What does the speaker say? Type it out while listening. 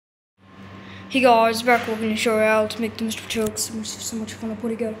Hey guys, back welcome to show you how to make the Mr. Potato. So much fun to put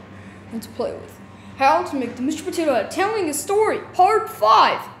together and to play with. How to make the Mr. Potato telling a story, part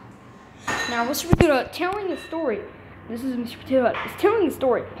 5. Now, Mr. Potato telling a story. This is Mr. Potato is telling a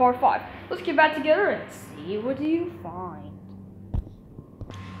story, part 5. Let's get back together and see what do you find.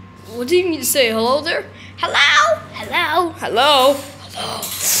 What do you mean to say? Hello there? Hello? Hello? Hello? Hello?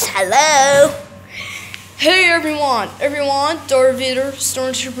 Hello? Hey everyone, darth, Vader,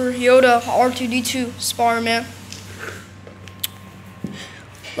 strumtroper, Yoda, R2-D2, Spider-Man.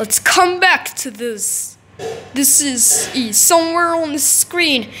 Let's come back to this. This is somewhere on the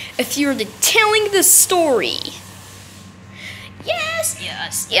screen if you're telling the story. Yes.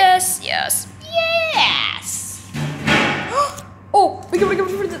 Oh, we gotta go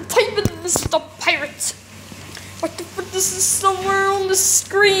for the type of this is the pirate. What the fuck? This is somewhere on the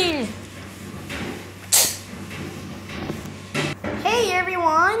screen. Hey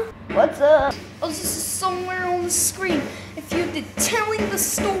everyone! What's up? Oh, this is somewhere on the screen if you're telling the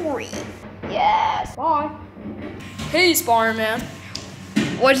story. Yes. Bye. Hey Spider-Man.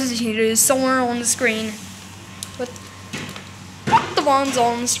 What is it? It is somewhere on the screen. But put the ones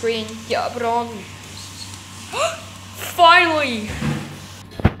on the screen. Yeah, put it on. Finally!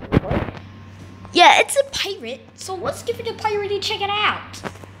 What? Yeah, it's a pirate. So let's give it a pirate and check it out.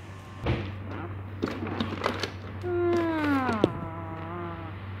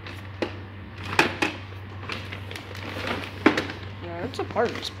 It's a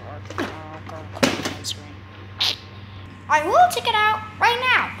pirate's part. I will check it out right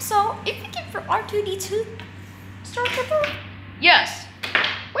now. So, if you get for R2-D2, strumtroper? Yes.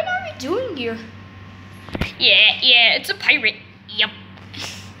 What are we doing here? Yeah, it's a pirate. Yep.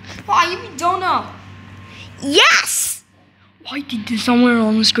 Why, you don't know? Yes! Why did this somewhere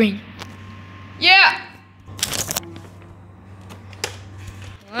on the screen? Yeah!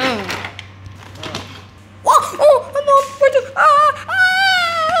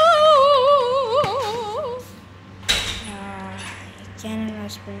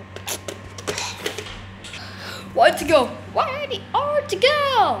 Where to go? Where the R to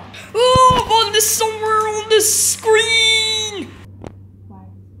go? Oh, I'm on this somewhere on the screen.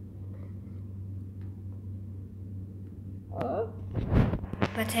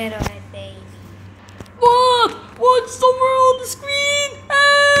 Potato head baby. What? What's somewhere on the screen?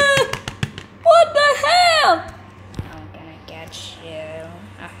 What the hell? I'm gonna get you.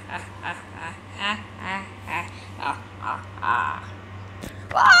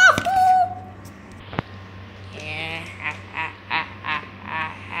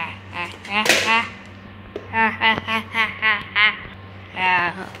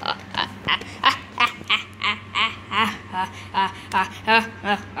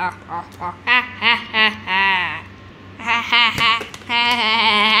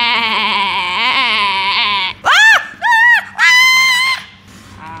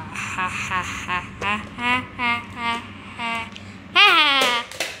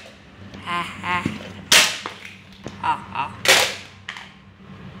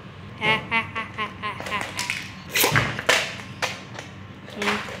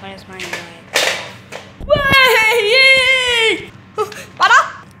 Where's my leg?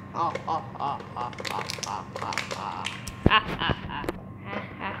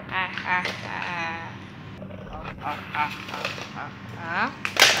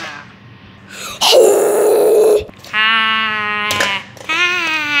 Hey!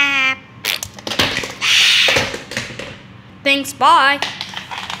 Thanks, bye.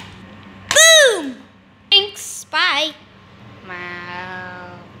 Boom! Thanks, bye.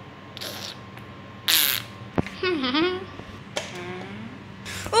 Wow.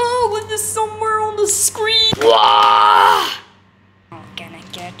 Oh, was this somewhere on the screen? Wah! I'm gonna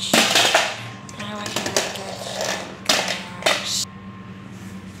get you. I'm gonna get you.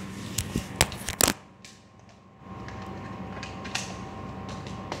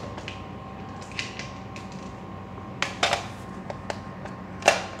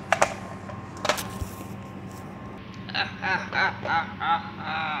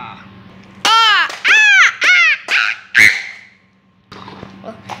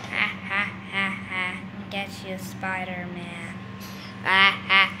 Get you, Spider-Man.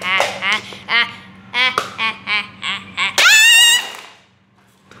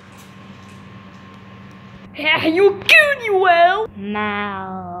 Yeah, you good, you will.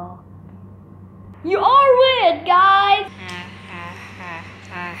 No. You are weird, guys.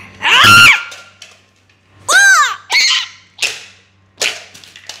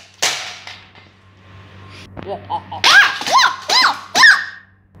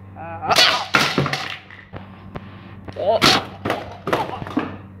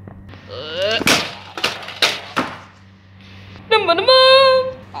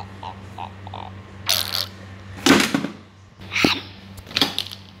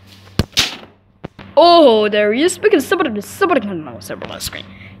 Oh, there he is. Because somebody on the screen.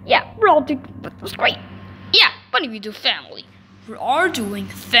 Yeah, we're all doing. That's great. Yeah, what do we do, family? We are doing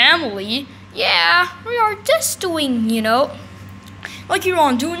family. Yeah, we are just doing, you know, like you're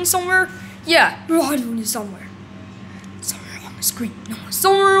on doing somewhere. Yeah, we are doing it somewhere. Somewhere on the screen. No,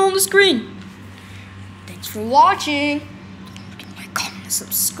 somewhere on the screen. Thanks for watching. Don't forget to like, comment, and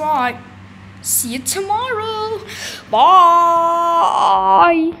subscribe. See you tomorrow.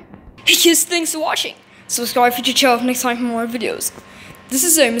 Bye. Yes, thanks for watching. Subscribe for your channel next time for more videos. This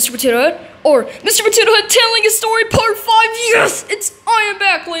is Mr. Potato Head, or Mr. Potato Head telling a story part 5. Yes, I am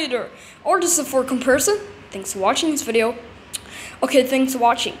back later. Or just for comparison. Thanks for watching this video. Okay, thanks for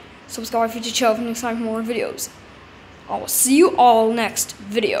watching. Subscribe for your channel next time for more videos. I will see you all next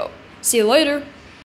video. See you later.